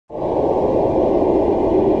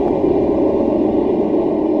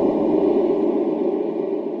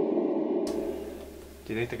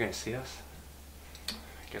think they're gonna see us? I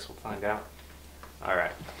guess we'll find out.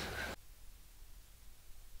 Alright.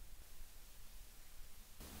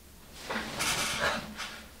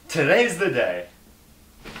 Today's the day.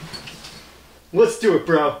 Let's do it,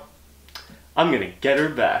 bro. I'm gonna get her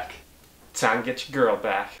back. Time to get your girl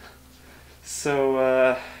back.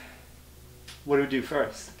 So, what do we do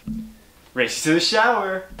first? Race to the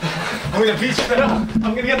shower. I'm gonna beat you that up.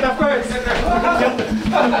 I'm gonna get that first.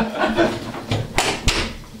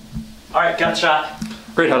 Alright, got a shot.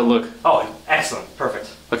 Great, how'd it look? Oh, excellent.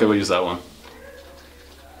 Perfect. Okay, we'll use that one.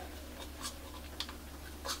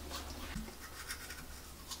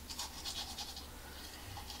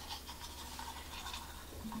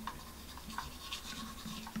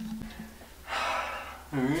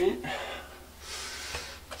 Alright.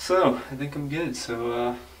 So, I think I'm good.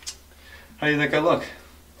 So, how do you think I look?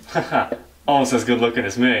 Almost as good looking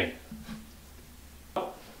as me.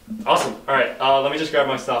 Awesome. Alright, let me just grab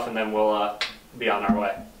my stuff and then we'll be on our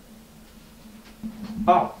way.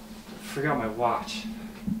 Oh, I forgot my watch.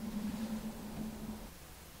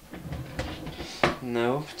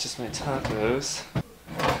 No, just my tacos.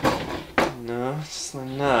 No, just my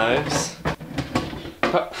knives.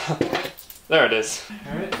 There it is.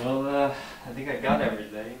 Alright, well, I think I got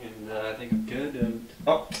everything, and I think I'm good, and...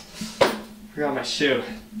 Oh! Forgot my shoe.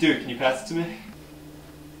 Dude, can you pass it to me?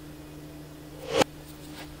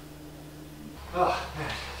 Oh,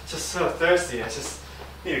 man, just so thirsty. I just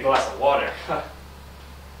need a glass of water.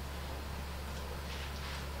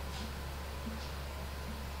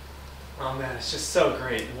 Oh man, it's just so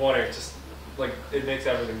great. Water just, like, it makes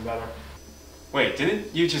everything better. Wait,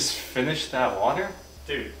 didn't you just finish that water?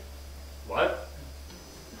 Dude. What?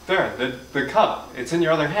 There, the cup. It's in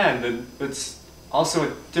your other hand, and it's also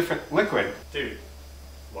a different liquid. Dude.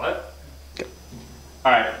 What?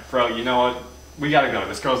 Alright, bro, you know what? We gotta go.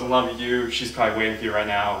 This girl's in love with you. She's probably waiting for you right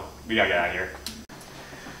now. We gotta get out of here.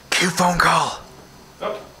 Cue phone call.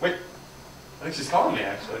 Oh, wait. I think she's calling me,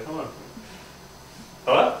 actually. Hold on.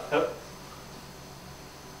 Hello? Hello?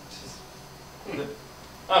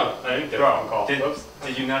 Oh, I didn't get a phone call.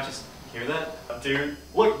 Did you not just hear that? Dude,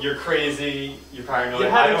 look, you're crazy. You're paranoid. You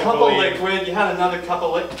had a cup of liquid. You had another cup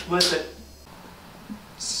of liquid. Listen.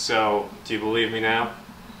 So, do you believe me now?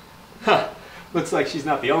 Huh. Looks like she's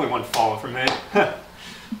not the only one falling for me. I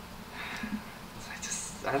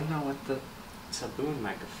don't know what the... It's a boom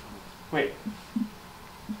microphone. Wait.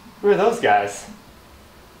 Who are those guys?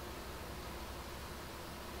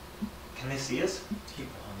 Can they see us? Keep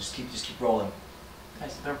rolling. Just keep rolling.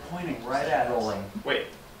 Guys, they're pointing right at us. Rolling. Wait.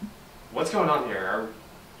 What's going on here?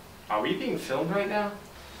 Are we being filmed right now?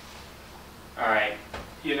 Alright.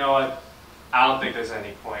 You know what? I don't think there's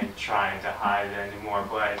any point trying to hide it anymore,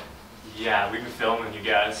 but yeah, we've been filming you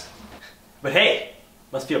guys. But hey,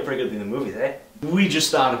 must feel pretty good in the movies, eh? We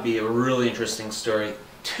just thought it'd be a really interesting story.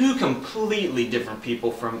 Two completely different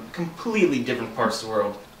people from completely different parts of the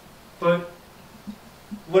world. But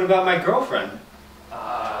what about my girlfriend?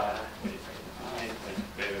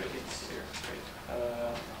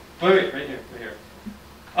 Wait, right here.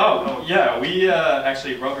 Oh, yeah, we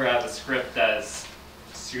actually wrote her out the script as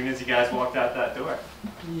soon as you guys walked out that door.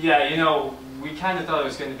 Yeah, you know, we kind of thought it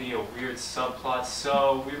was going to be a weird subplot,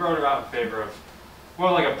 so we wrote her out in favor of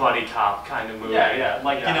more like a buddy cop kind of movie. Yeah,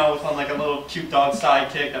 like, you know, with like a little cute dog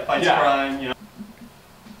sidekick that fights crime, you know.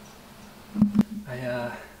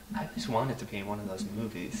 I always wanted to be in one of those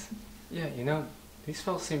movies. Yeah, you know, these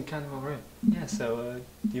fellas seem kind of alright. Yeah, so,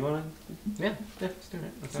 do you want to... Yeah, let's do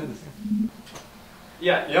it. Let's do this.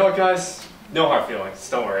 Yeah, you know what, guys? No hard feelings.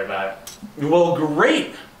 Don't worry about it. Well,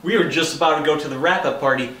 great! We were just about to go to the wrap-up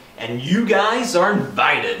party, and you guys are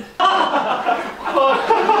invited. That's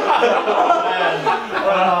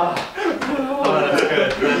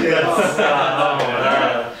good. Yes.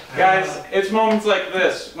 Guys, it's moments like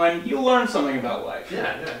this when you learn something about life.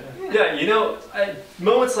 Yeah, you know,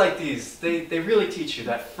 moments like these, they really teach you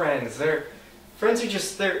that friends are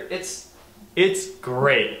just, it's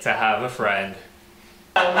great to have a friend.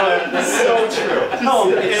 It's so true. No,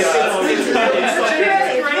 it's great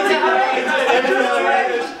to have a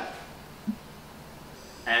friend.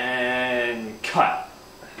 And cut.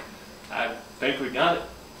 I think we got it.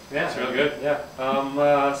 Yeah, it's real good.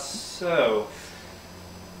 Yeah. So,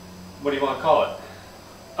 what do you want to call it?